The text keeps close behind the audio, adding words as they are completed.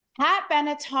Pat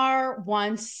Benatar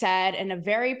once said in a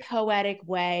very poetic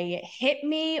way, hit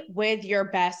me with your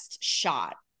best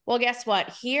shot. Well, guess what?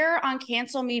 Here on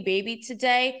Cancel Me Baby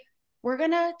today, we're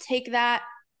going to take that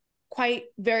quite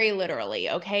very literally.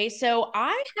 Okay. So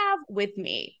I have with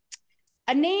me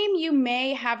a name you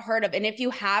may have heard of. And if you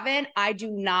haven't, I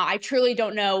do not, I truly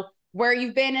don't know where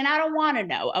you've been and I don't want to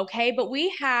know. Okay. But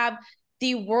we have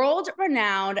the world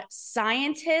renowned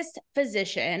scientist,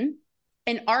 physician,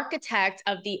 an architect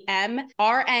of the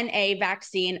mRNA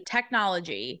vaccine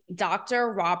technology,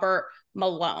 Dr. Robert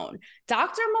Malone.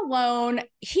 Dr. Malone,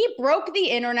 he broke the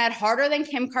internet harder than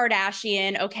Kim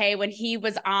Kardashian, okay, when he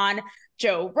was on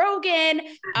Joe Rogan.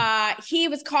 He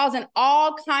was causing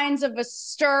all kinds of a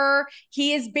stir.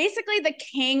 He is basically the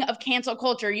king of cancel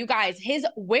culture. You guys, his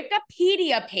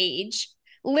Wikipedia page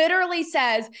literally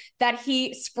says that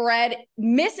he spread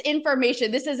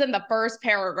misinformation. This is in the first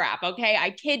paragraph, okay?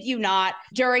 I kid you not.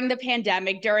 During the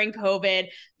pandemic, during COVID,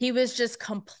 he was just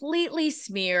completely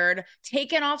smeared,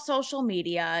 taken off social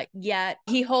media, yet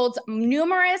he holds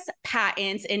numerous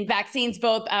patents in vaccines,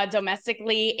 both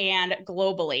domestically and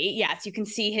globally. Yes, you can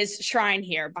see his shrine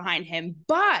here behind him,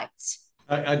 but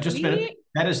just a minute.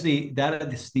 That is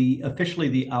the officially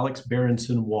the Alex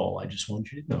Berenson wall. I just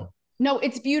want you to know. No,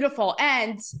 it's beautiful.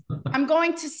 And I'm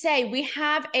going to say we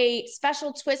have a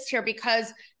special twist here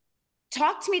because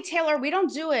talk to me, Taylor, we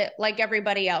don't do it like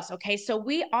everybody else. Okay. So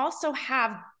we also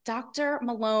have Dr.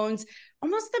 Malone's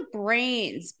almost the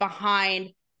brains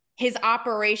behind his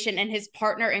operation and his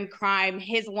partner in crime,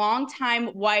 his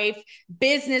longtime wife,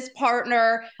 business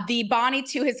partner, the Bonnie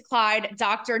to his Clyde,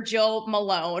 Dr. Jill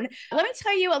Malone. Let me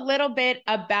tell you a little bit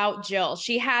about Jill.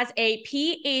 She has a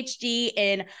PhD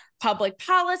in public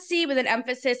policy with an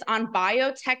emphasis on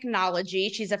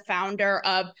biotechnology. She's a founder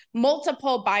of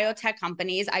multiple biotech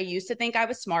companies. I used to think I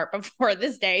was smart before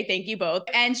this day. Thank you both.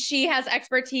 And she has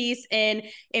expertise in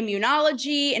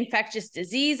immunology, infectious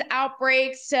disease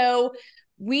outbreaks. So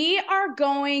we are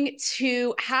going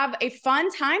to have a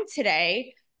fun time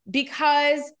today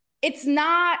because it's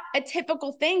not a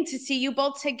typical thing to see you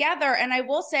both together. And I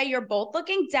will say you're both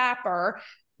looking dapper.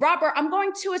 Robert, I'm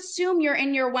going to assume you're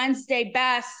in your Wednesday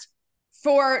best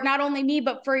for not only me,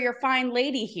 but for your fine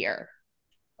lady here.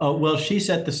 Oh, well, she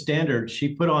set the standard. She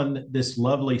put on this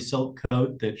lovely silk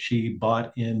coat that she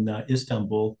bought in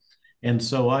Istanbul. And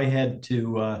so I had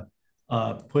to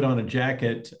put on a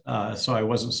jacket so I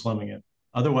wasn't slumming it.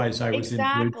 Otherwise, I was in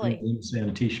blue Exactly. jeans and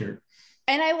a t-shirt.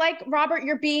 And I like, Robert,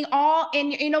 you're being all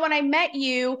in, when I met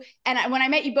you when I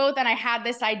met you both and I had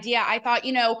this idea, I thought,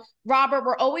 Robert,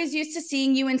 we're always used to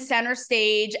seeing you in center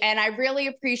stage. And I really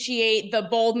appreciate the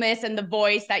boldness and the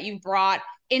voice that you brought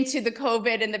into the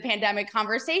COVID and the pandemic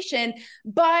conversation,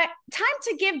 but time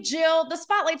to give Jill the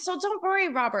spotlight. So don't worry,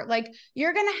 Robert, like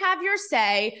you're going to have your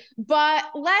say, but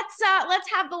let's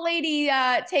have the lady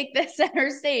take the center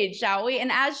stage, shall we?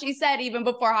 And as she said, even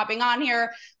before hopping on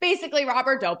here, basically,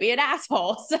 Robert, don't be an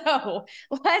asshole. So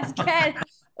let's get,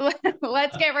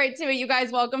 let's get right to it. You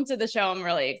guys, welcome to the show. I'm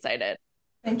really excited.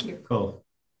 Thank you. Cool.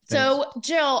 Thanks. So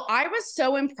Jill, I was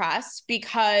so impressed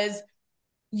because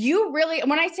you really,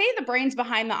 when I say the brains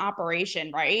behind the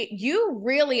operation, right? You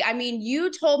really,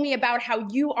 you told me about how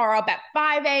you are up at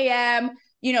 5 a.m.,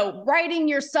 writing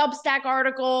your Substack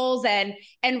articles. And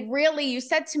really, you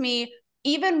said to me,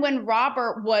 even when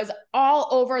Robert was all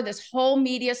over this whole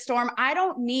media storm, I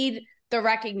don't need the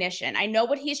recognition. I know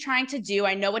what he's trying to do.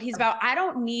 I know what he's about. I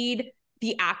don't need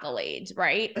the accolades,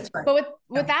 right? That's right. But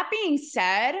with that being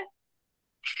said,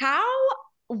 how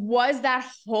was that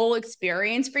whole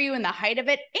experience for you in the height of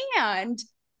it? And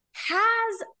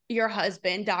has your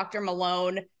husband, Dr.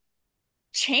 Malone,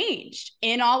 changed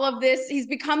in all of this? He's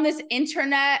become this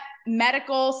internet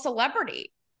medical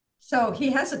celebrity. So he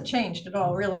hasn't changed at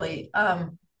all, really.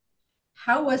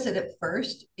 How was it at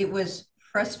first? It was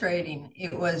frustrating.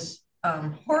 It was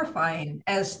horrifying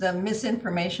as the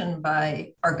misinformation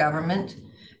by our government,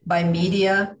 by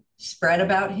media spread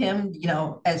about him,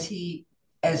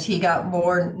 as he got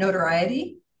more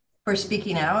notoriety for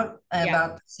speaking out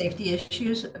about safety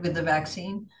issues with the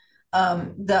vaccine,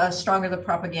 the stronger the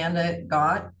propaganda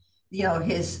got.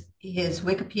 His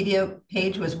Wikipedia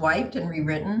page was wiped and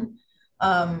rewritten.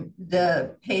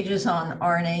 The pages on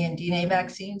RNA and DNA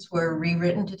vaccines were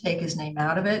rewritten to take his name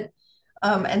out of it.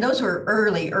 And those were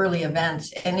early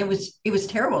events. And it was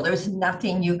terrible. There was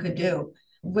nothing you could do,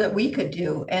 what we could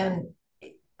do. And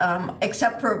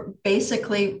except for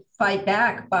basically fight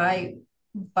back by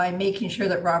making sure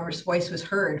that Robert's voice was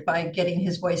heard, by getting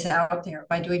his voice out there,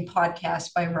 by doing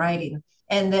podcasts, by writing.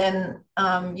 And then,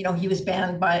 he was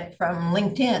banned from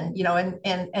LinkedIn,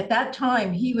 and at that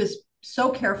time he was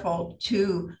so careful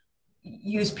to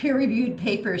use peer-reviewed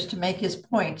papers to make his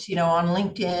points, on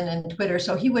LinkedIn and Twitter.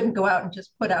 So he wouldn't go out and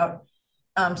just put out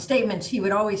statements. He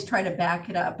would always try to back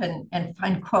it up and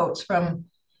find quotes from,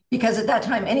 because at that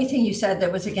time, anything you said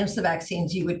that was against the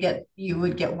vaccines, you would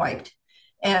get wiped.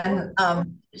 And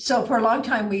so for a long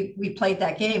time, we played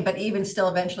that game, but even still,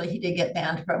 eventually he did get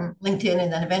banned from LinkedIn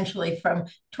and then eventually from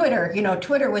Twitter.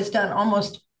 Twitter was done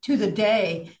almost to the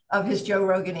day of his Joe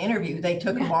Rogan interview. They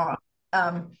took him off.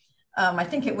 I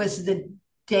think it was the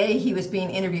day he was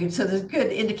being interviewed. So there's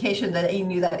good indication that he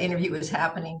knew that interview was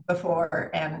happening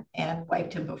before and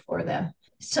wiped him before then.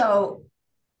 So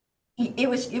it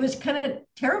was kind of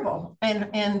terrible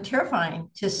and terrifying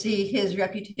to see his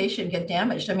reputation get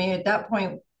damaged. I mean, at that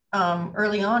point,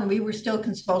 early on, we were still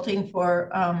consulting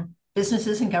for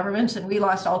businesses and governments, and we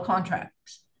lost all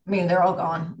contracts. I mean, they're all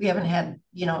gone. We haven't had,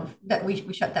 that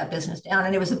we shut that business down,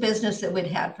 and it was a business that we'd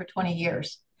had for 20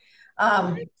 years.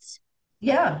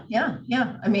 Yeah.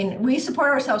 I mean, we support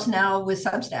ourselves now with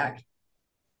Substack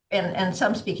and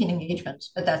some speaking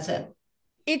engagements, but that's it.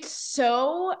 It's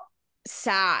so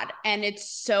sad and it's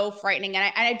so frightening.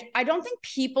 And I don't think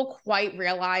people quite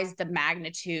realize the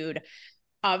magnitude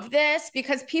of this,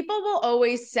 because people will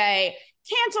always say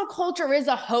cancel culture is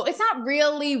a hoax. It's not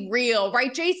really real,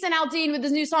 right? Jason Aldean with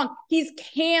his new song, he's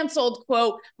canceled,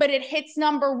 quote, but it hits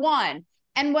 #1.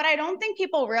 And what I don't think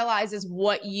people realize is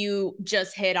what you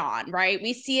just hit on, right?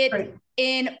 We see it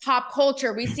in pop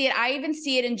culture. We see it. I even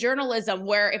see it in journalism,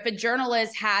 where if a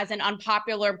journalist has an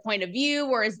unpopular point of view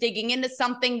or is digging into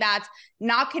something that's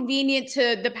not convenient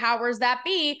to the powers that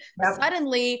be,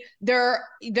 suddenly their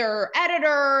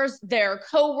editors, their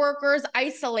coworkers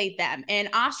isolate them and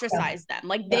ostracize them.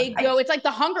 Like they go, it's like the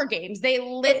Hunger Games. They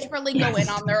literally go in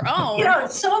on their own.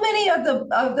 So many of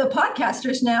the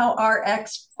podcasters now are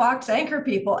ex-Fox anchor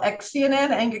people, ex-CNN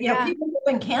anchor, people who've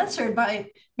been canceled by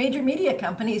major media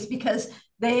companies because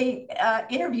they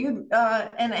interviewed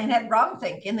and had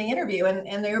wrongthink in the interview,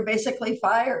 and they were basically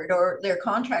fired or their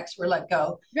contracts were let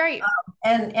go. Right.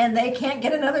 And they can't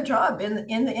get another job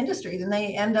in the industry. Then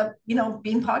they end up,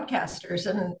 being podcasters,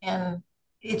 and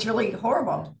it's really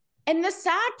horrible. And the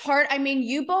sad part, I mean,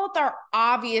 you both are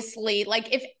obviously,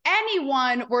 like, if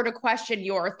anyone were to question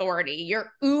your authority,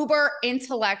 you're uber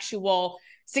intellectual,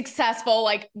 successful,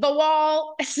 like the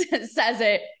wall says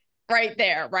it right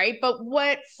there, right? But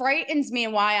what frightens me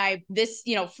and why this,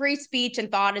 free speech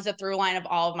and thought is a through line of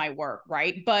all of my work,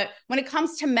 right? But when it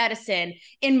comes to medicine,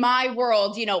 in my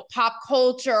world, pop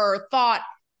culture, thought,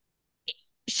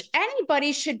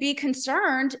 anybody should be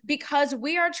concerned, because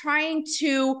we are trying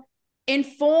to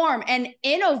inform and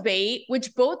innovate,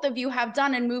 which both of you have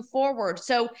done, and move forward.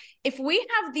 So if we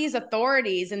have these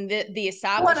authorities and the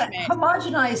establishment,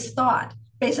 homogenized thought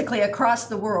basically across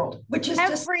the world, which is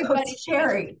just so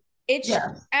scary.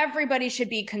 Everybody should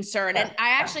be concerned. And I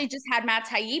actually just had Matt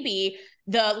Taibbi,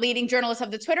 the leading journalist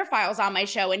of the Twitter Files, on my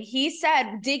show. And he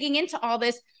said, digging into all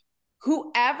this,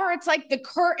 whoever, it's like the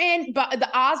curtain, but the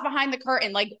Oz behind the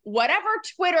curtain, like whatever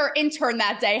Twitter intern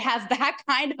that day has that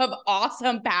kind of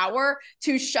awesome power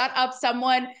to shut up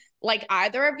someone like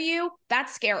either of you,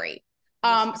 that's scary.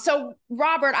 So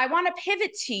Robert, I want to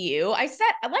pivot to you. I said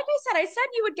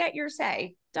you would get your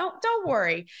say. Don't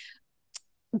worry.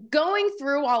 Going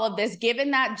through all of this,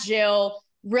 given that Jill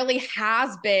really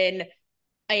has been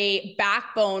a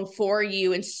backbone for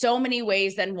you in so many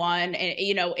ways than one, and,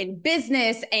 in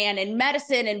business and in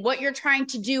medicine and what you're trying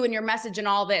to do and your message and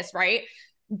all this, right?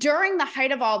 During the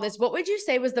height of all this, what would you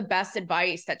say was the best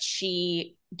advice that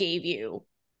she gave you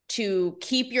to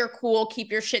keep your cool,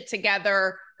 keep your shit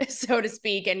together, so to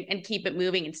speak, and keep it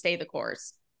moving and stay the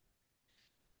course?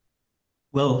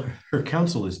 Well, her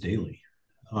counsel is daily.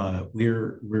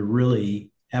 We're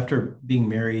really, after being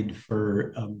married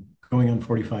for going on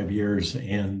 45 years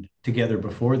and together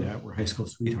before that, we're high school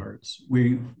sweethearts.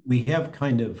 We have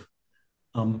kind of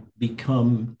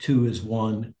become two as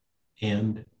one,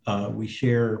 and we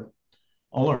share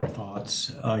all our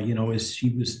thoughts. As she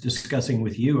was discussing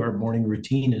with you, our morning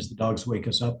routine is the dogs wake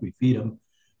us up, we feed them,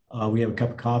 we have a cup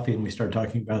of coffee, and we start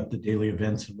talking about the daily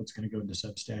events and what's going to go into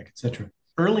Substack, et cetera.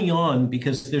 Early on,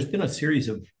 because there's been a series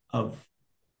of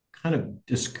kind of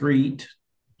discrete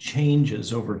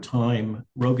changes over time,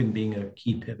 Rogan being a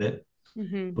key pivot.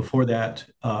 Mm-hmm. Before that,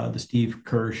 the Steve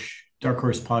Kirsch Dark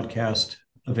Horse podcast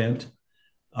event.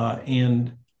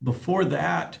 And before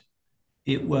that,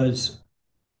 it was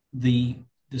the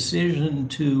decision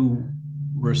to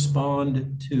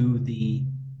respond to the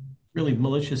really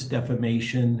malicious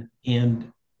defamation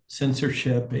and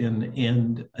censorship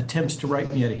and attempts to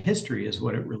write me out of history is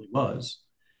what it really was.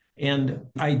 And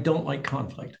I don't like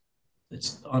conflict.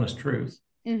 It's the honest truth.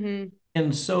 Mm-hmm.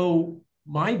 And so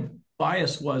my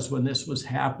bias was when this was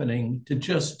happening to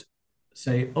just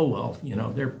say, oh, well,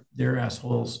 they're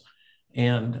assholes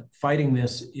and fighting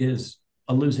this is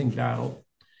a losing battle.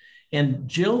 And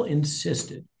Jill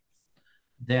insisted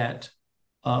that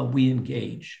we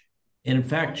engage. And in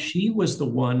fact, she was the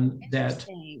one that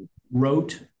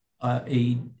wrote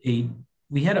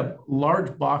we had a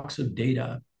large box of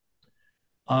data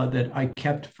that I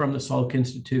kept from the Salk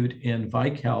Institute and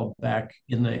Vical back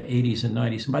in the 80s and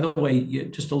 90s. And by the way,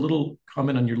 just a little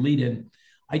comment on your lead-in.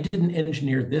 I didn't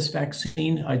engineer this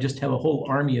vaccine. I just have a whole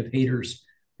army of haters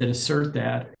that assert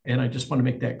that. And I just want to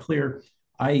make that clear.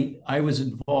 I was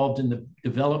involved in the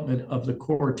development of the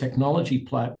core technology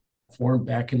platform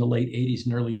back in the late 80s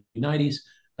and early 90s,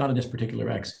 not in this particular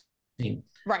vaccine.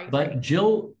 Right. But right.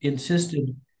 Jill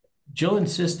insisted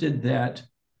that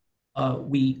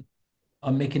we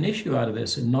make an issue out of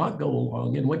this and not go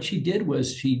along. And what she did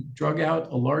was she drug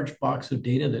out a large box of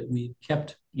data that we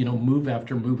kept, move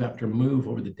after move after move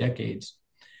over the decades,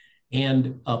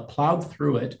 and plowed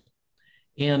through it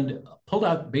and pulled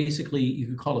out, basically, you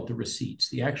could call it the receipts,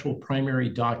 the actual primary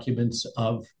documents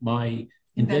of my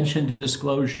invention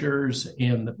disclosures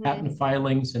and the patent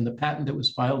filings and the patent that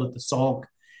was filed at the Salk.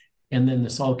 And then the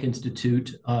Salk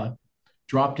Institute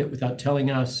dropped it without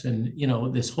telling us, and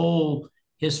this whole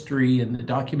history and the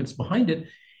documents behind it.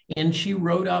 And she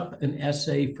wrote up an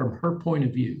essay from her point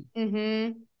of view,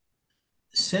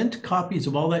 sent copies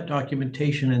of all that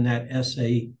documentation in that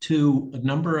essay to a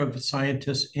number of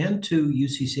scientists and to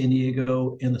UC San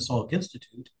Diego and the Salk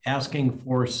Institute, asking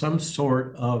for some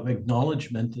sort of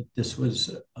acknowledgement that this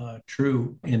was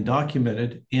true and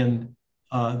documented, and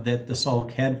that the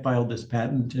Salk had filed this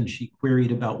patent, and she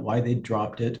queried about why they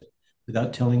dropped it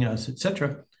without telling us, et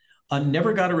cetera.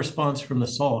 Never got a response from the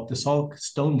Salk. The Salk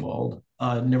stonewalled,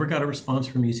 never got a response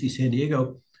from UC San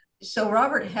Diego. So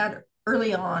Robert had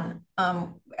early on,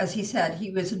 as he said,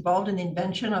 he was involved in the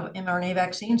invention of mRNA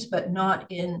vaccines, but not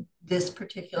in this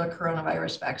particular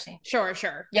coronavirus vaccine. Sure.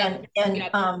 Yeah.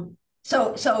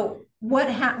 So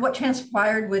what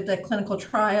transpired with the clinical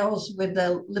trials, with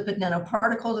the lipid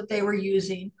nanoparticle that they were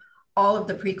using, all of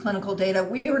the preclinical data,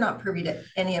 we were not privy to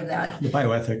any of that. The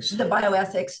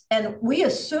bioethics. And we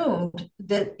assumed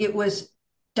that it was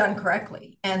done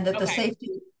correctly and that the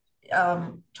safety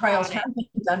trials have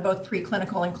been done, both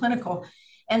preclinical and clinical.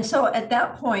 And so at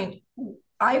that point,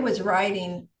 I was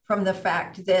writing from the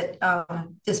fact that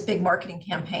this big marketing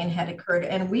campaign had occurred.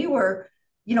 And we were,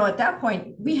 at that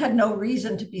point, we had no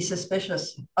reason to be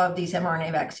suspicious of these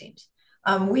mRNA vaccines.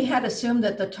 We had assumed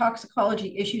that the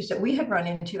toxicology issues that we had run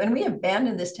into, and we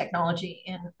abandoned this technology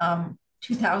in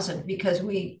 2000 because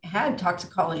we had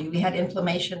toxicology, we had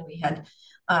inflammation, we had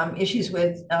issues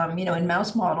with, in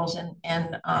mouse models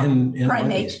and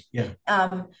primates.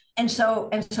 And so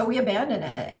we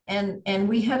abandoned it. And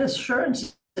we had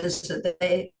assurances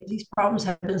that these problems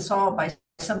have been solved by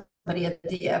somebody at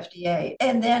the FDA.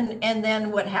 And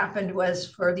then what happened was,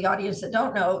 for the audience that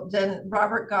don't know, then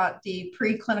Robert got the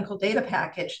preclinical data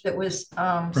package that was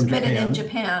submitted in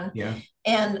Japan. Yeah.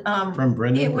 And from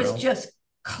Brendan it was just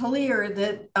clear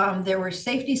that there were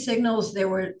safety signals, there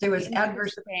was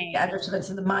adverse events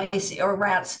in the mice or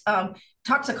rats,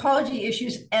 toxicology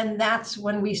issues, and that's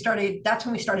when we started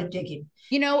digging.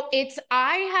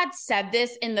 I had said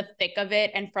this in the thick of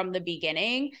it and from the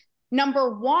beginning.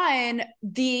 Number one,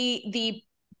 the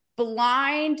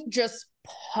blind just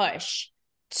push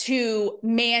to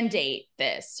mandate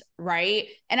this, right?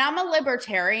 And I'm a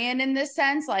libertarian in this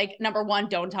sense. Like, number one,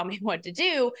 don't tell me what to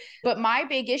do. But my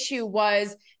big issue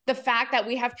was the fact that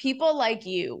we have people like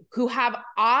you who have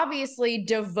obviously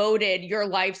devoted your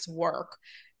life's work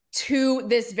to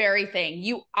this very thing.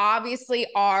 You obviously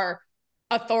are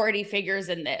authority figures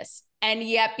in this. And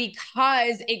yet,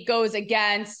 because it goes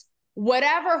against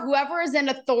whoever is in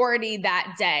authority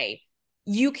that day,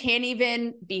 you can't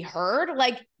even be heard.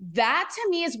 Like, that to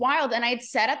me is wild. And I'd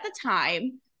said at the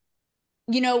time,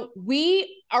 are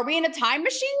we in a time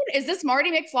machine? Is this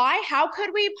Marty McFly? How could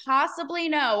we possibly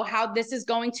know how this is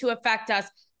going to affect us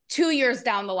 2 years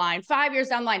down the line, 5 years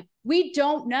down the line? We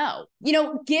don't know.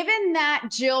 Given that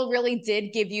Jill really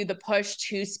did give you the push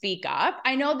to speak up,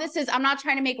 I know I'm not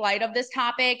trying to make light of this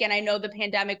topic. And I know the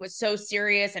pandemic was so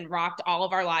serious and rocked all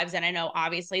of our lives. And I know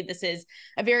obviously this is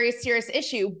a very serious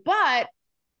issue, but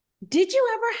did you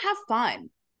ever have fun?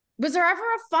 Was there ever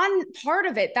a fun part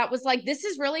of it that was like, this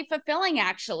is really fulfilling,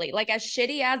 actually? Like, as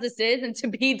shitty as this is, and to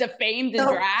be defamed and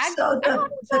dragged,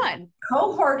 the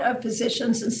cohort of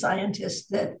physicians and scientists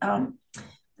that the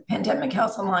Pandemic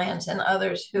Health Alliance and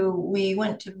others, who we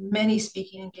went to many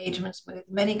speaking engagements with,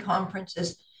 many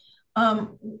conferences,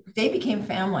 they became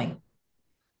family.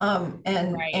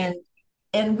 And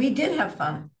and we did have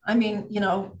fun. I mean,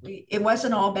 it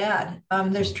wasn't all bad.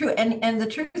 There's true, and the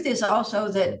truth is also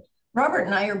that Robert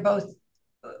and I are both,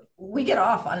 we get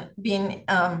off on being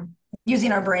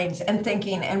using our brains and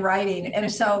thinking and writing,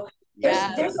 and so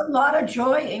there's a lot of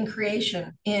joy in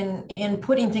creation, in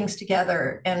putting things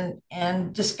together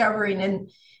and discovering,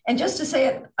 and just to say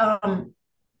it,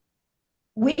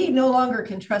 we no longer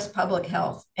can trust public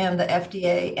health and the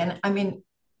FDA, and I mean,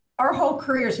 our whole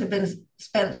careers have been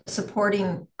spent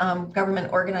supporting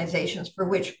government organizations for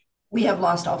which we have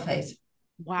lost all faith.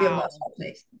 Wow. We have lost all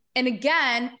faith. And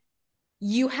again,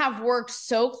 you have worked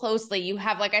so closely. You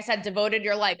have, like I said, devoted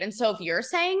your life. And so if you're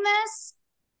saying this,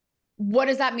 what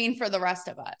does that mean for the rest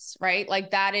of us? Right?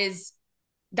 Like that's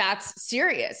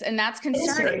serious and that's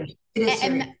concerning. It is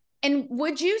serious. And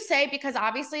would you say, because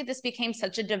obviously this became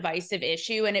such a divisive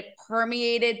issue and it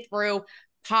permeated through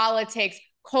politics,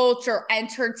 culture,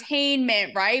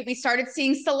 entertainment, right? We started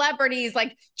seeing celebrities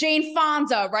like Jane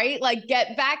Fonda, right? Like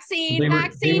get vaccine.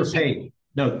 They were paid.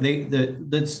 No, so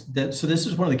this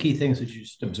is one of the key things that you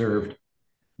just observed.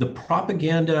 The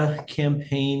propaganda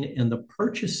campaign and the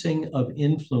purchasing of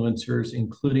influencers,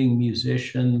 including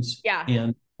musicians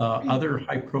and other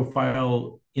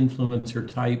high-profile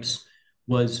influencer types,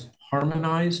 was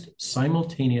harmonized,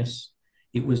 simultaneous.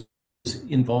 It was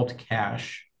involved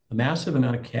cash, a massive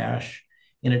amount of cash,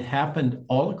 and it happened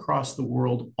all across the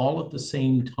world, all at the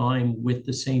same time, with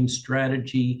the same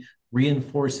strategy,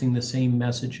 reinforcing the same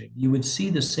messaging. You would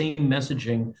see the same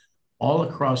messaging all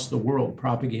across the world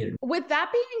propagated. With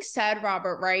that being said,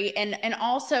 Robert, right? And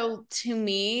also to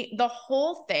me, the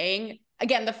whole thing,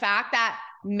 again, the fact that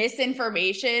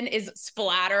misinformation is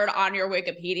splattered on your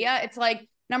Wikipedia, it's like,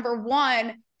 number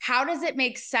one, how does it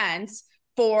make sense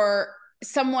for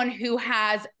someone who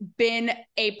has been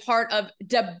a part of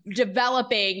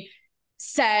developing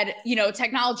said,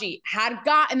 technology, had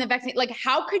gotten the vaccine? Like,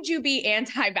 how could you be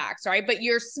anti-vax, right? But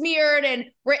you're smeared and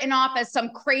written off as some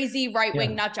crazy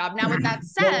right-wing nut job. Now, with that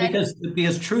said,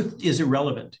 because truth is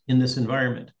irrelevant in this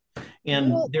environment,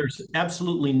 and there's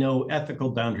absolutely no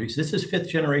ethical boundaries. This is fifth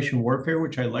generation warfare,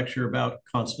 which I lecture about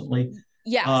constantly.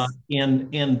 Yes.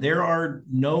 And there are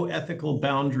no ethical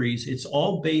boundaries. It's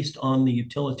all based on the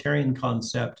utilitarian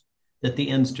concept that the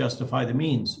ends justify the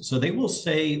means. So they will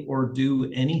say or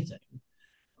do anything.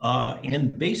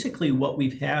 And basically what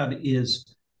we've had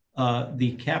is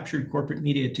the captured corporate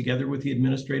media together with the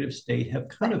administrative state have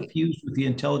kind of fused with the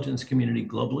intelligence community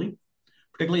globally,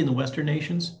 particularly in the Western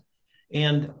nations.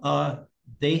 And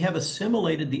they have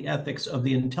assimilated the ethics of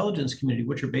the intelligence community,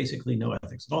 which are basically no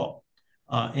ethics at all.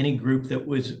 Any group that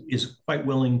is quite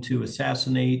willing to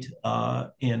assassinate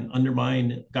and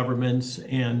undermine governments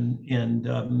and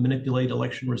manipulate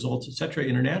election results, et cetera,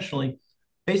 internationally,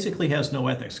 basically has no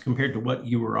ethics compared to what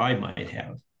you or I might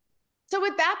have. So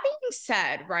with that being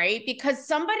said, right, because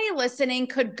somebody listening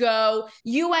could go,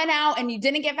 you went out and you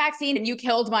didn't get vaccine and you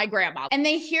killed my grandma. And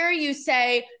they hear you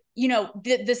say,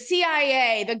 the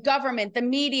CIA, the government, the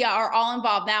media are all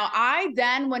involved. Now, I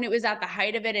then, when it was at the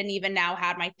height of it, and even now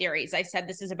had my theories, I said,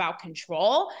 this is about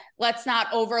control. Let's not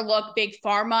overlook big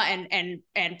pharma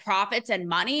and profits and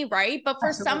money, right? But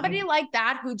for somebody like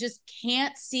that, who just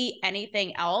can't see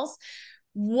anything else,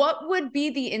 what would be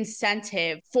the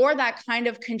incentive for that kind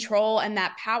of control and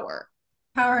that power?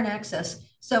 Power and access.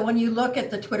 So when you look at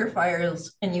the Twitter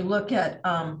files and you look at,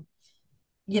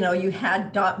 you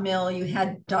had .mil, you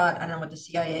had I don't know what the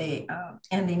CIA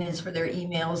ending is for their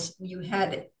emails. You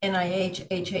had NIH,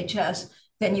 HHS,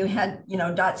 then you had,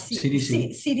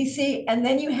 CDC, and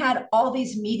then you had all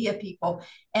these media people,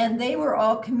 and they were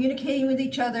all communicating with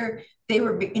each other. They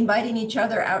were inviting each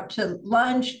other out to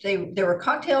lunch. There were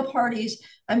cocktail parties.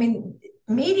 I mean,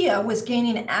 media was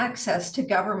gaining access to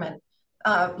government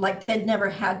like they'd never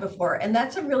had before. And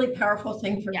that's a really powerful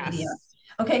thing for media.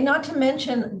 Okay, not to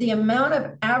mention the amount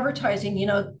of advertising,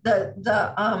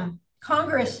 the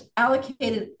Congress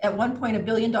allocated at one point $1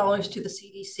 billion to the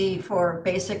CDC for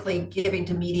basically giving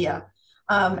to media.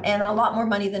 And a lot more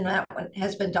money than that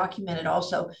has been documented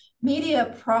also.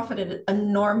 Media profited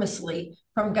enormously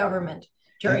from government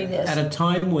during this. At a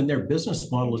time when their business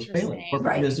model is failing.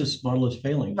 Corporate business model is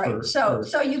failing. Right. So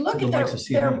you look at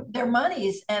their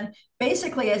monies, and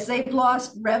basically as they've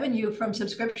lost revenue from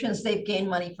subscriptions, they've gained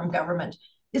money from government.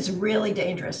 It's really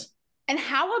dangerous. And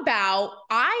how about,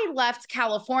 I left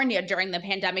California during the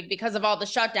pandemic because of all the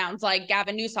shutdowns, like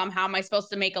Gavin Newsom, how am I supposed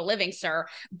to make a living, sir?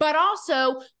 But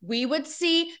also we would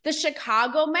see the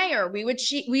Chicago mayor, we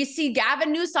see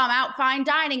Gavin Newsom out fine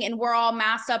dining, and we're all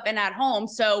masked up and at home.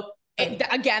 So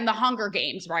again, the Hunger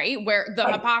Games, right? Where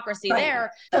the hypocrisy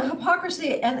there. The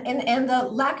hypocrisy and the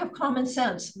lack of common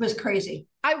sense was crazy.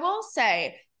 I will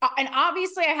say, and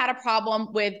obviously I had a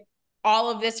problem with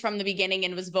all of this from the beginning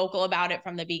and was vocal about it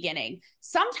from the beginning.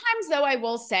 Sometimes, though, I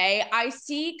will say I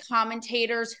see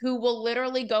commentators who will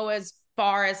literally go as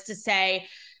far as to say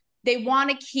they want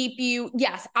to keep you.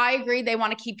 Yes, I agree. They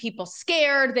want to keep people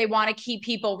scared. They want to keep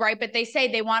people, right? But they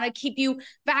say they want to keep you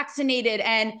vaccinated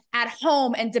and at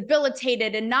home and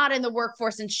debilitated and not in the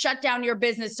workforce and shut down your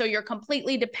business so you're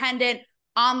completely dependent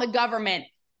on the government.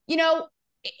 You know,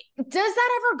 does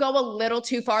that ever go a little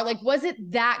too far? Like, was it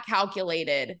that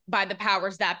calculated by the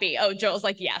powers that be? Oh, Joel's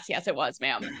like, yes, it was,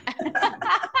 ma'am.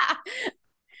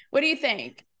 What do you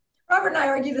think? Robert and I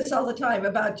argue this all the time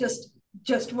about just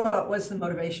what was the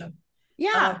motivation.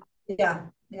 Yeah. Yeah.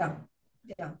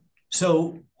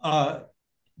 So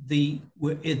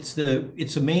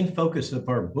it's a main focus of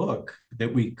our book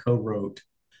that we co-wrote.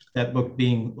 That book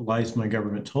being Lies My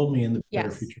Government Told Me and the Better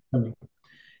Future Coming.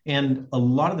 And a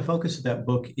lot of the focus of that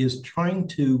book is trying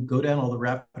to go down all the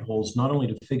rabbit holes, not only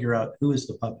to figure out who is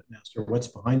the puppet master, what's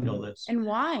behind all this, and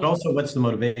why, but also what's the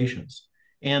motivations.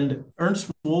 And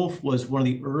Ernst Wolf was one of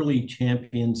the early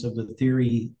champions of the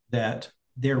theory that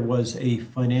there was a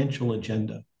financial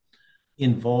agenda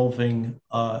involving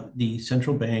the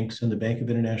central banks and the Bank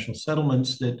of International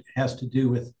Settlements that has to do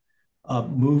with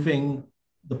moving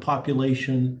the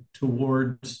population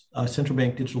towards central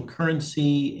bank digital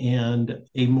currency and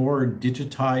a more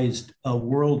digitized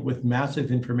world with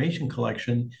massive information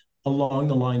collection along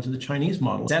the lines of the Chinese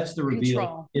model. That's the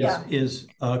reveal. Is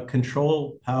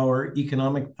control, power,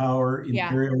 economic power,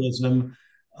 imperialism.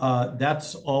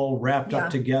 That's all wrapped up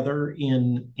together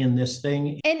in this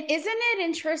thing. And isn't it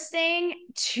interesting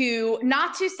to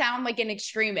not to sound like an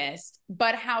extremist,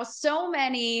 but how so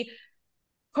many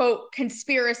quote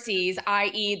conspiracies,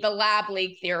 i.e. the lab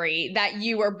leak theory that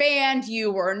you were banned,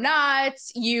 you were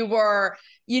nuts, you were,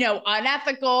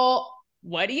 unethical.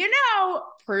 What do you know?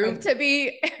 You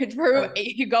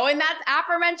go in that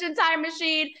aforementioned time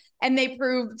machine and they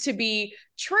prove to be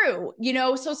true.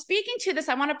 So speaking to this,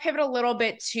 I want to pivot a little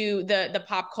bit to the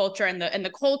pop culture and the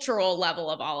cultural level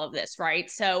of all of this,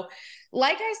 right? So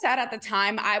like I said at the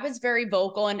time, I was very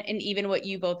vocal and even what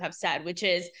you both have said, which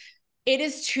is it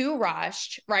is too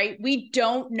rushed, right? We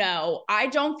don't know. I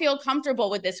don't feel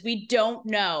comfortable with this. We don't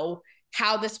know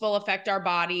how this will affect our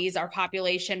bodies, our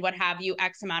population, what have you,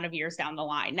 X amount of years down the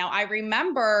line. Now, I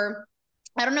remember,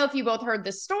 I don't know if you both heard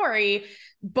this story,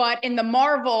 but in the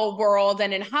Marvel world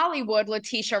and in Hollywood,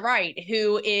 Letitia Wright,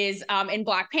 who is in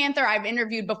Black Panther, I've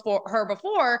interviewed her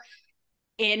before.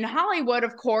 In Hollywood,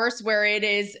 of course, where it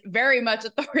is very much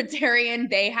authoritarian,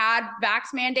 they had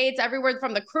vax mandates everywhere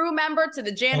from the crew member to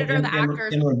the janitor, the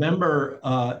actors. And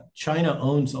remember, China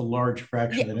owns a large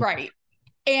fraction of it. Right.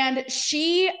 And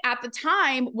she, at the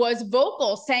time, was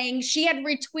vocal, saying she had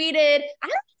retweeted, I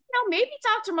don't know, maybe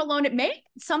Dr. Malone, it may be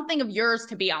something of yours,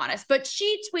 to be honest, but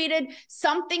she tweeted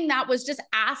something that was just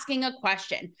asking a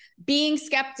question, being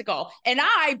skeptical. And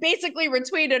I basically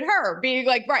retweeted her, being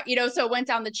like, right, so it went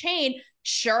down the chain.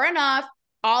 Sure enough,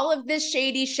 all of this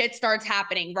shady shit starts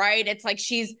happening, right? It's like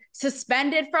she's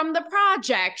suspended from the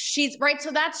project. She's right.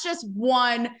 So that's just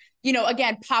one,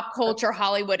 again, pop culture,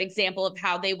 Hollywood example of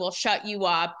how they will shut you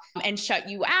up and shut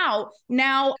you out.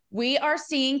 Now we are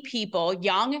seeing people,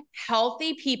 young,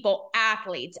 healthy people,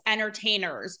 athletes,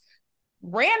 entertainers,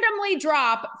 randomly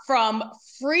drop from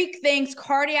freak things,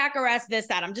 cardiac arrest, this,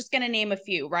 that. I'm just going to name a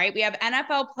few, right? We have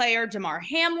NFL player Damar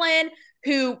Hamlin,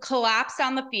 who collapsed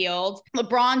on the field.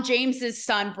 LeBron James's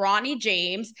son, Bronny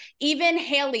James. Even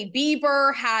Hailey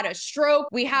Bieber had a stroke.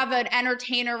 We have an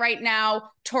entertainer right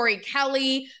now, Tori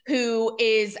Kelly, who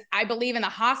is, I believe, in the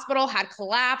hospital, had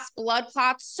collapsed, blood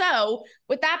clots. So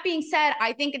with that being said,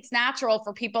 I think it's natural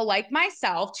for people like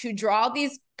myself to draw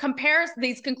these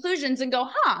conclusions and go,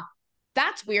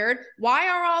 that's weird. Why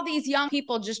are all these young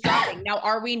people just dropping? Now,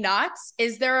 are we nuts?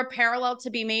 Is there a parallel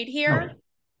to be made here? No,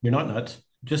 you're not nuts.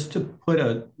 Just to put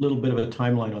a little bit of a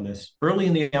timeline on this, early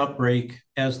in the outbreak,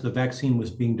 as the vaccine was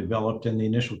being developed and the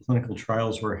initial clinical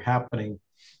trials were happening,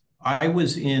 I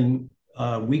was in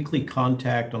weekly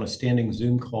contact on a standing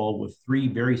Zoom call with 3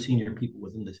 very senior people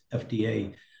within the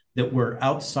FDA that were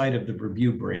outside of the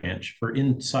review branch. For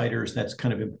insiders, that's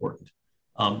kind of important.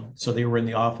 So they were in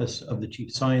the office of the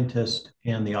chief scientist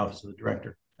and the office of the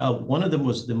director. One of them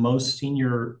was the most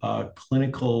senior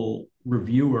clinical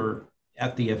reviewer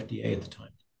at the FDA at the time.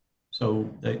 So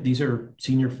these are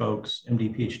senior folks,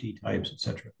 MD, PhD types, et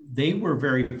cetera. They were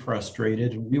very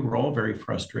frustrated, and we were all very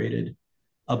frustrated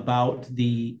about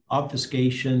the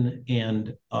obfuscation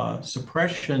and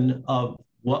suppression of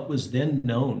what was then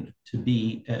known to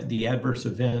be the adverse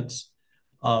events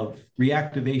of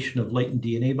reactivation of latent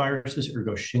DNA viruses,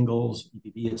 ergo shingles,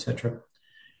 EBV, et cetera,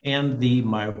 and the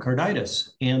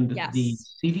myocarditis. And the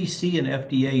Yes. CDC and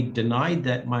FDA denied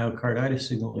that myocarditis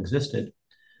signal existed.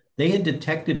 They had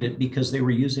detected it because they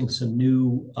were using some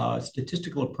new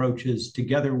statistical approaches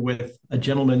together with a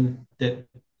gentleman that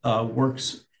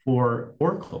works for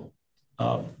Oracle,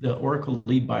 the Oracle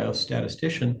lead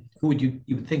biostatistician, who you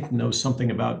would think knows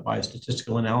something about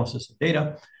biostatistical analysis of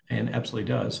data, and absolutely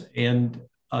does. And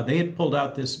they had pulled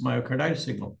out this myocarditis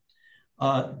signal.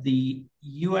 The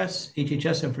US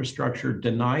HHS infrastructure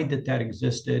denied that that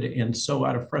existed. And so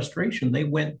out of frustration, they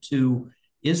went to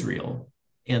Israel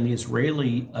and the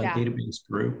Israeli database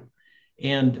group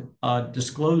and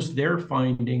disclosed their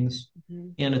findings. Mm-hmm.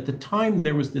 And at the time,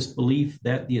 there was this belief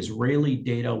that the Israeli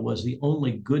data was the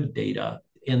only good data.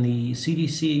 And the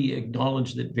CDC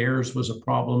acknowledged that VAERS was a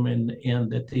problem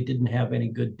and that they didn't have any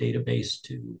good database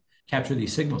to capture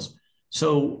these signals.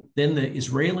 So then the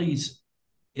Israelis,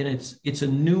 and it's a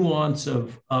nuance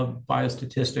of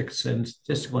biostatistics and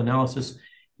statistical analysis.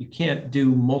 You can't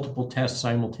do multiple tests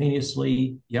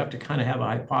simultaneously. You have to kind of have a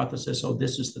hypothesis. Oh,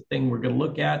 this is the thing we're going to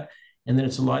look at. And then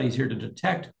it's a lot easier to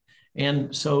detect.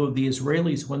 And so the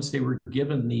Israelis, once they were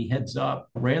given the heads up,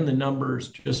 ran the numbers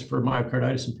just for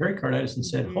myocarditis and pericarditis and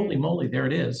said, holy moly, there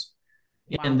it is.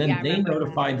 Wow. And then they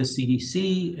notified the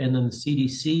CDC, and then the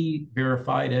CDC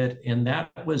verified it. And that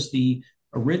was the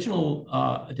original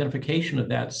identification of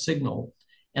that signal.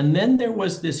 And then there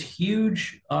was this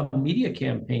huge media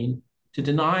campaign to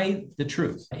deny the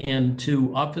truth and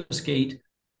to obfuscate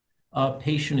block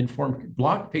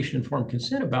patient-informed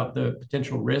consent about the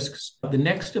potential risks. The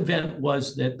next event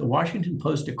was that the Washington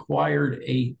Post acquired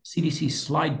a CDC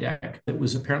slide deck that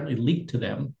was apparently leaked to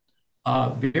them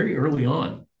very early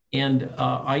on. And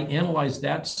I analyzed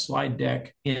that slide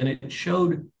deck, and it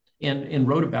showed and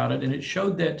wrote about it. And it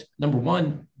showed that, number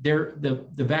one, the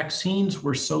vaccines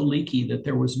were so leaky that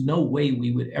there was no way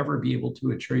we would ever be able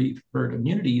to achieve herd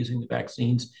immunity using the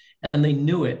vaccines. And they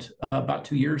knew it about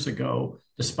 2 years ago,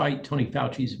 despite Tony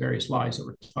Fauci's various lies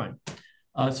over time.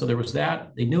 So there was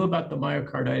that. They knew about the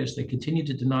myocarditis. They continued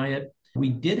to deny it. We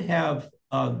did have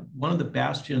one of the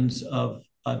bastions of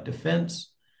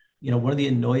defense, one of the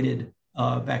anointed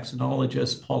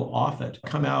vaccinologist, Paul Offit,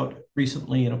 come out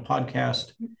recently in a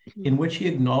podcast in which he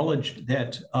acknowledged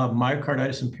that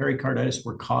myocarditis and pericarditis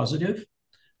were causative.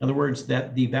 In other words,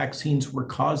 that the vaccines were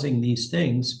causing these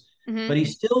things, but he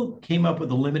still came up with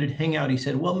a limited hangout. He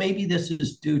said, well, maybe this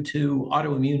is due to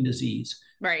autoimmune disease.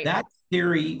 Right. That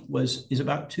theory is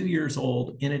about 2 years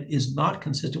old, and it is not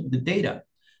consistent with the data.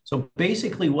 So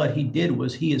basically what he did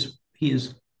was he is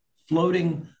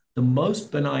floating the most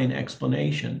benign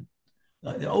explanation.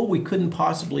 We couldn't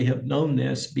possibly have known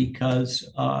this because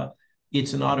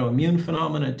it's an autoimmune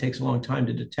phenomenon. It takes a long time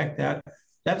to detect that.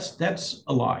 That's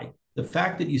a lie. The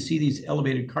fact that you see these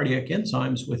elevated cardiac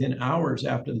enzymes within hours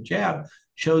after the jab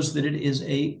shows that it is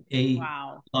a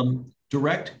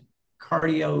direct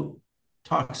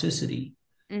cardiotoxicity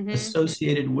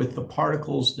associated with the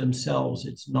particles themselves.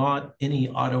 It's not any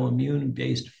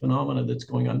autoimmune-based phenomena that's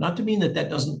going on. Not to mean that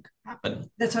doesn't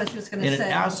happen. That's what I was going to say.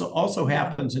 And it also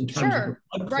happens in terms of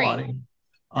blood clotting.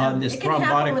 This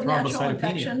thrombotic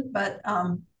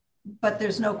thrombocytopenia. But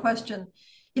there's no question,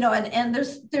 and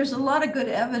there's a lot of good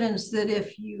evidence that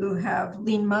if you have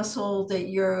lean muscle, that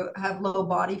you have low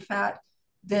body fat,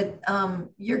 that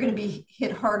you're going to be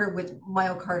hit harder with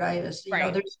myocarditis.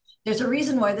 There's a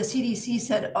reason why the CDC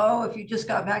said, oh, if you just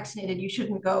got vaccinated, you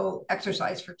shouldn't go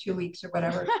exercise for 2 weeks or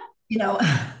whatever.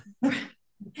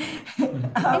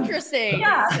 Interesting.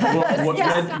 Yeah.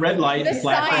 Red light,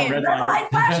 flashing, red light.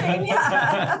 Flashing,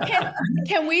 yeah.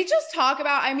 Can we just talk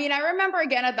about, I remember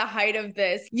again at the height of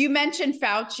this, you mentioned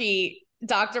Fauci,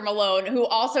 Dr. Malone, who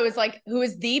also is who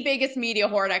is the biggest media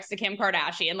whore next to Kim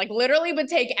Kardashian, literally would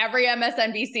take every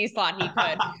MSNBC slot he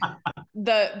could.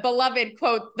 The beloved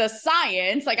quote, the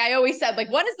science, I always said,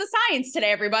 what is the science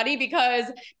today, everybody?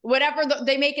 Because whatever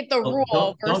they make it the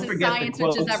rule versus science,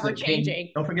 which is ever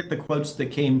changing. Don't forget the quotes that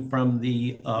came from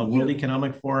the World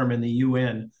Economic Forum and the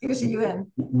UN. It was the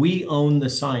UN. We own the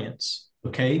science,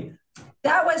 okay?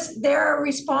 That was their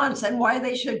response, and why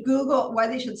they should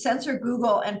censor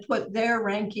Google and put their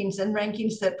rankings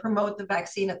that promote the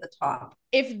vaccine at the top.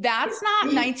 If that's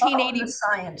not 1980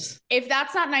 science, if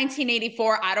that's not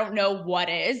 1984, I don't know what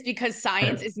is, because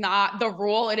science is not the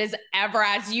rule. It is ever,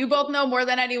 as you both know more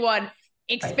than anyone,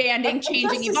 expanding,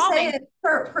 changing, evolving.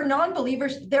 For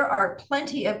non-believers, there are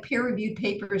plenty of peer-reviewed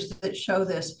papers that show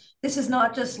this. This is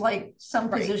not just some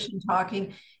physician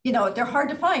talking. They're hard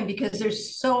to find because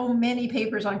there's so many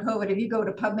papers on COVID. If you go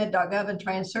to PubMed.gov and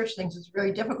try and search things, it's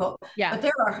very difficult. Yeah. But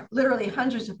there are literally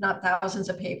hundreds, if not thousands,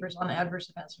 of papers on adverse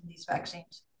events from these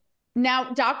vaccines.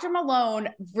 Now, Dr. Malone,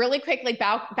 really quickly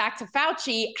back to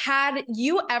Fauci, had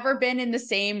you ever been in the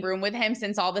same room with him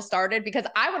since all this started? Because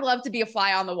I would love to be a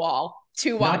fly on the wall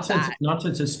to watch that. Not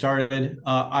since it started.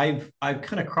 I've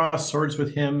kind of crossed swords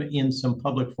with him in some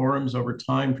public forums over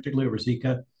time, particularly over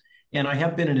Zika. And I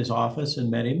have been in his office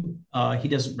and met him. He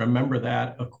doesn't remember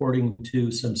that, according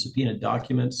to some subpoenaed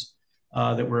documents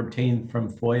that were obtained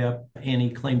from FOIA. And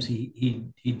he claims he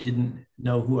didn't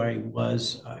know who I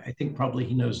was. I think probably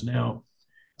he knows now.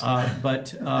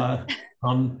 But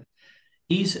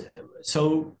he's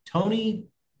so Tony.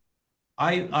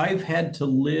 I've had to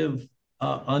live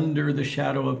under the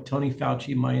shadow of Tony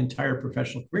Fauci my entire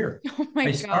professional career. Oh my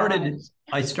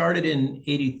I started in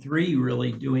 '83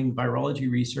 really doing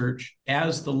virology research,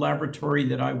 as the laboratory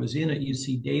that I was in at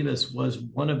UC Davis was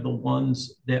one of the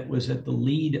ones that was at the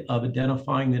lead of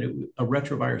identifying that a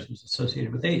retrovirus was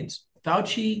associated with AIDS.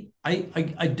 Fauci,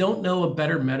 I don't know a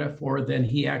better metaphor than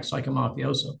he acts like a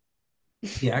mafioso.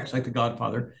 He acts like the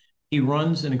Godfather. He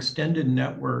runs an extended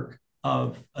network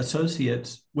of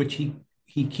associates, which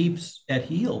he keeps at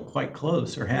heel quite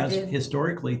close, or has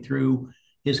historically, through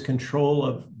his control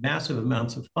of massive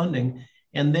amounts of funding.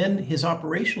 And then his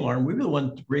operational arm, we were the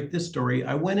one to break this story.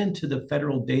 I went into the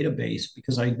federal database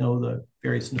because I know the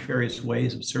various nefarious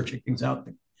ways of searching things out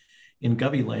in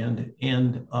Goveyland,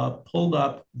 and pulled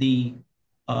up the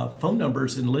phone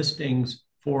numbers and listings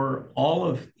for all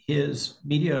of his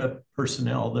media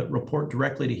personnel that report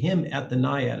directly to him at the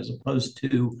NIAID, as opposed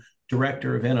to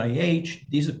director of NIH.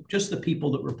 These are just the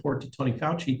people that report to Tony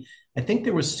Fauci. I think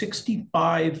there was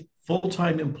 65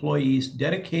 full-time employees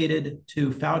dedicated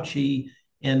to Fauci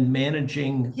and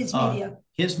managing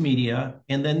his media.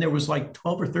 And then there was like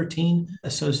 12 or 13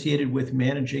 associated with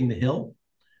managing the Hill.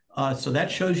 So that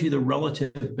shows you the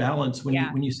relative balance.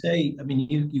 When you say, I mean,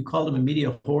 you called him a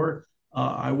media whore.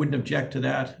 I wouldn't object to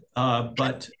that.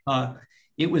 But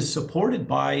it was supported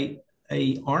by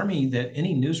an army that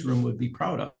any newsroom would be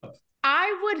proud of.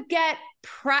 I would get,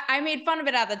 I made fun of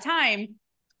it at the time,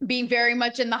 being very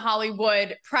much in the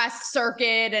Hollywood press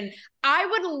circuit. And I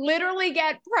would literally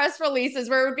get press releases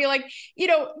where it would be like,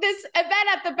 this event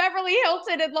at the Beverly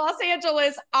Hilton in Los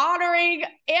Angeles honoring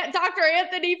Dr.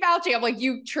 Anthony Fauci. I'm like,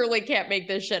 you truly can't make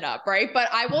this shit up, right? But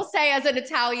I will say, as an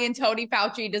Italian, Tony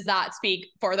Fauci does not speak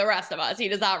for the rest of us. He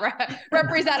does not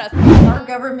represent us. Our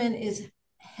government is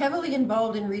heavily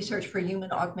involved in research for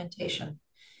human augmentation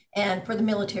and for the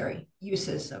military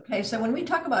uses. Okay, so when we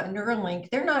talk about Neuralink,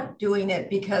 they're not doing it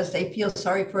because they feel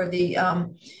sorry for the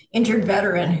injured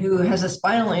veteran who has a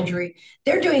spinal injury.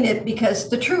 They're doing it because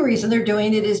the true reason they're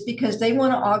doing it is because they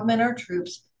want to augment our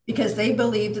troops, because they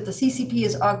believe that the CCP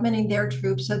is augmenting their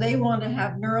troops. So they want to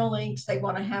have Neuralinks. They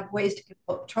want to have ways to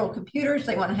control computers.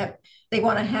 They want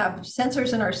to have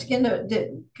sensors in our skin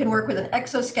that can work with an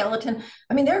exoskeleton.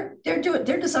 I mean, they're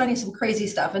designing some crazy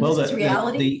stuff, and this is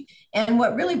reality. And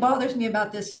what really bothers me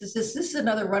about this is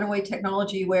another runaway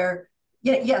technology where,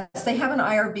 yes, they have an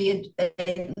IRB,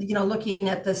 looking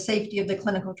at the safety of the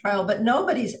clinical trial, but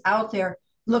nobody's out there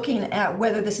looking at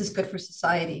whether this is good for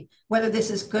society, whether this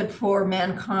is good for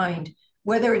mankind,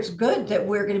 whether it's good that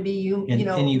we're going to be,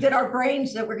 that our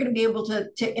brains, that we're going to be able to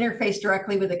interface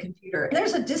directly with a computer.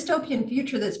 There's a dystopian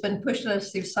future that's been pushed at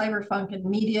us through cyberpunk and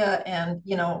media and,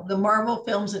 the Marvel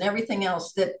films and everything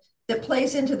else that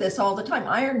plays into this all the time.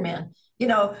 Iron Man,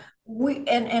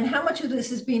 and how much of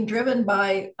this is being driven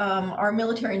by our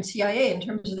military and CIA in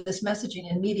terms of this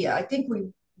messaging and media. I think we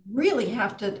really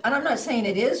have to, and I'm not saying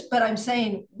it is, but I'm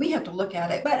saying we have to look at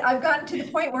it. But I've gotten to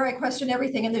the point where I question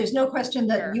everything, and there's no question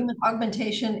that human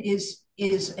augmentation is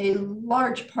a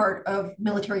large part of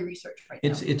military research right now.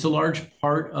 It's a large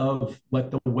part of what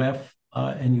the WEF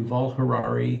and Yuval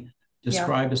Harari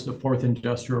describe as the fourth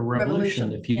industrial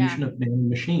revolution, the fusion of man and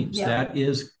machines. That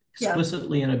is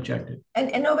explicitly an objective.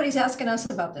 And nobody's asking us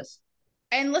about this.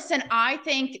 And listen, I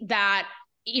think that,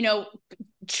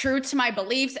 true to my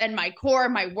beliefs and my core,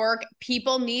 my work,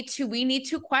 we need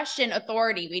to question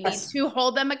authority. We need to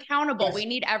hold them accountable. We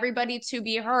need everybody to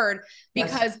be heard,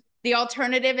 because the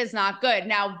alternative is not good.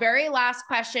 Now, very last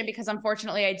question, because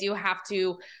unfortunately I do have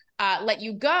to let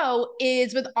you go,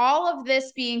 is, with all of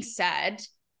this being said,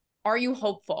 are you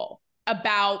hopeful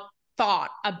about thought,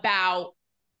 about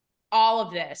all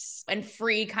of this and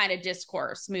free kind of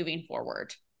discourse moving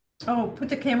forward? Oh, put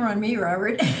the camera on me,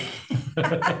 Robert.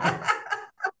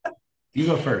 You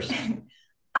go first.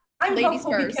 I'm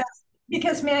hopeful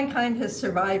because mankind has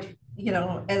survived,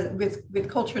 with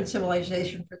culture and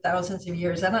civilization for thousands of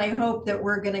years. And I hope that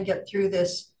we're going to get through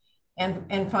this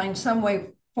and find some way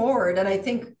forward. And I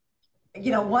think,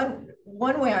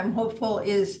 one way I'm hopeful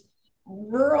is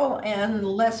rural and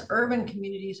less urban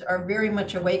communities are very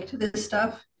much awake to this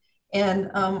stuff.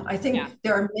 And I think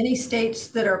there are many states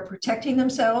that are protecting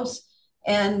themselves.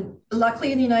 And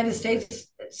luckily in the United States,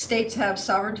 states have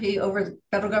sovereignty over the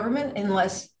federal government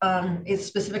unless it's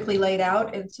specifically laid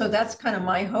out. And so that's kind of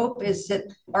my hope, is that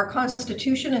our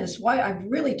Constitution, and it's why I've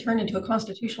really turned into a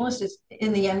constitutionalist, is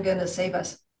in the end going to save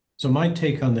us. So my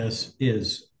take on this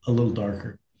is a little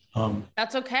darker.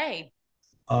 That's okay.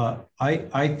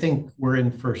 I think we're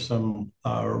in for some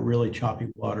really choppy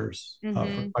waters for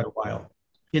quite a while.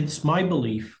 It's my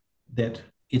belief that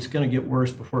it's going to get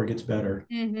worse before it gets better.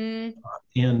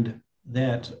 And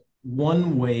that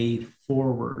one way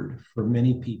forward for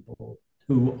many people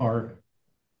who are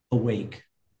awake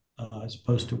as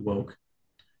opposed to woke,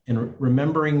 and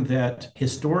remembering that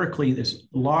historically there's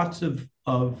lots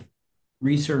of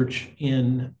research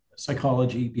in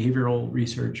psychology, behavioral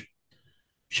research,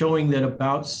 showing that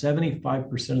about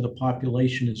 75% of the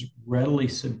population is readily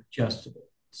suggestible.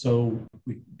 So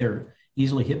they're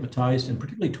easily hypnotized, and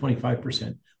particularly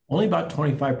 25%. Only about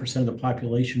 25% of the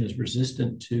population is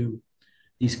resistant to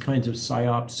these kinds of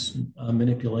psyops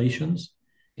manipulations.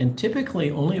 And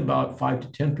typically only about 5 to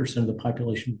 10% of the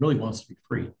population really wants to be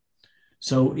free.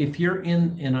 So if you're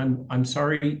in, and I'm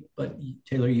sorry, but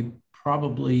Taylor, you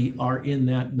probably are in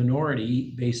that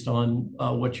minority based on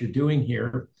what you're doing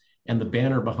here and the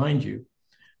banner behind you.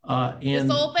 And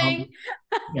this whole thing.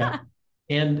 Yeah.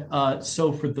 And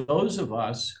so for those of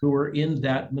us who are in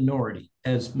that minority,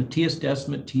 as Matthias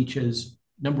Desmet teaches,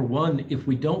 number one, if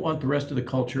we don't want the rest of the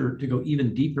culture to go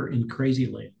even deeper in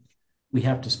crazy land, we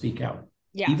have to speak out.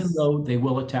 Yes. Even though they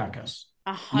will attack us.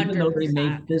 100%. Even though they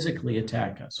may physically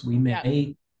attack us. We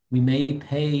may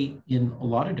pay in a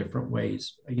lot of different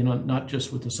ways, not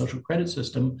just with the social credit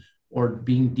system or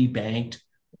being debanked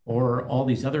or all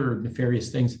these other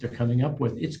nefarious things that they're coming up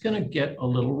with. It's going to get a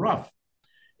little rough.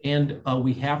 And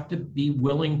we have to be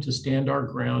willing to stand our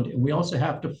ground. And we also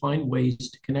have to find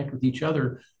ways to connect with each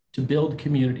other to build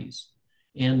communities.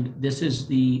 And this is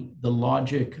the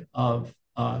logic of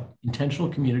intentional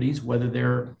communities, whether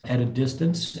they're at a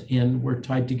distance and we're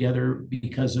tied together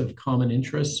because of common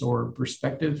interests or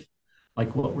perspective,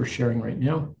 like what we're sharing right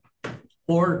now,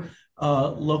 or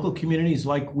local communities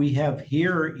like we have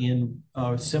here in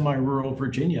semi-rural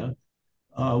Virginia,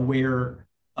 where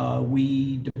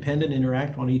we depend and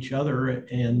interact on each other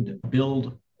and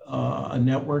build a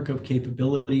network of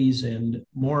capabilities and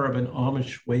more of an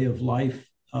Amish way of life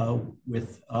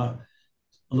with a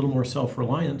little more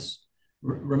self-reliance.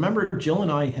 Remember, Jill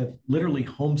and I have literally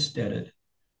homesteaded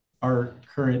our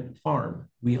current farm.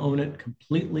 We own it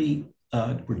completely.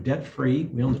 We're debt-free.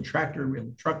 We own the tractor, we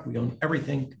own the truck, we own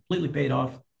everything completely paid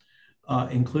off,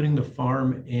 including the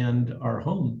farm and our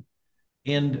home.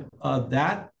 And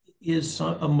that is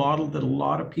a model that a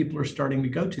lot of people are starting to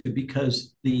go to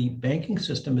because the banking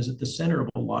system is at the center of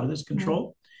a lot of this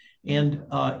control. And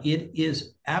it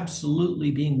is absolutely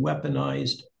being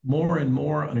weaponized more and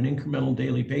more on an incremental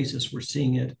daily basis. We're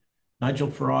seeing it. Nigel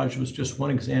Farage was just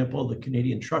one example. The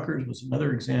Canadian truckers was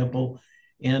another example.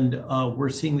 And we're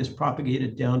seeing this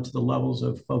propagated down to the levels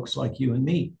of folks like you and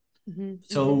me.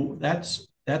 So that's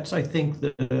I think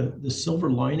the silver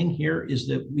lining here is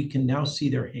that we can now see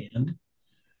their hand.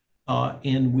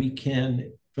 And we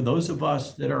can, for those of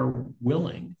us that are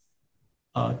willing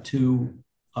to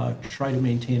try to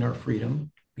maintain our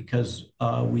freedom, because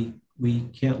we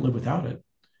can't live without it,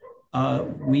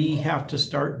 we have to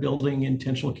start building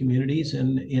intentional communities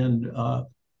and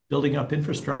building up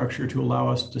infrastructure to allow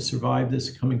us to survive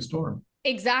this coming storm.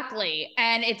 Exactly.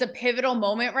 And it's a pivotal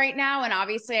moment right now. And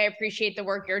obviously I appreciate the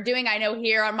work you're doing. I know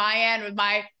here on my end with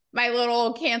my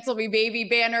little Cancel Me Baby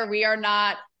banner, we are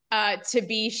not to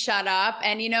be shut up.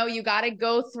 And, you got to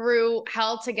go through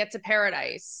hell to get to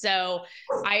paradise. So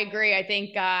I agree. I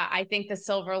think the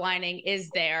silver lining is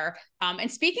there.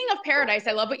 And speaking of paradise,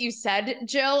 I love what you said,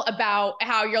 Jill, about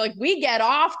how you're like, we get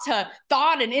off to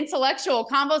thought and intellectual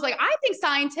combos. Like, I think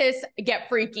scientists get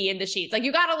freaky in the sheets. Like,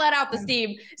 you got to let out the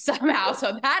steam somehow.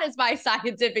 So that is my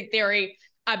scientific theory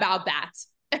about that.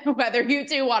 Whether you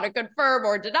two want to confirm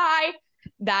or deny,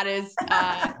 that is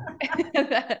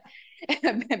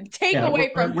take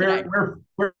away from today.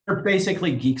 We're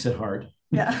basically geeks at heart.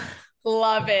 Yeah.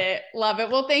 Love it. Love it.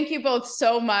 Well, thank you both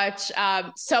so much.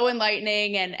 So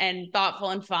enlightening and thoughtful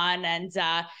and fun. And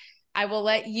I will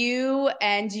let you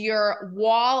and your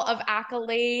wall of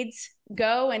accolades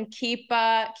go and keep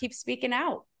speaking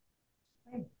out.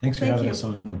 Thanks for having us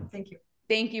on. Thank you.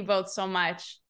 Thank you both so much.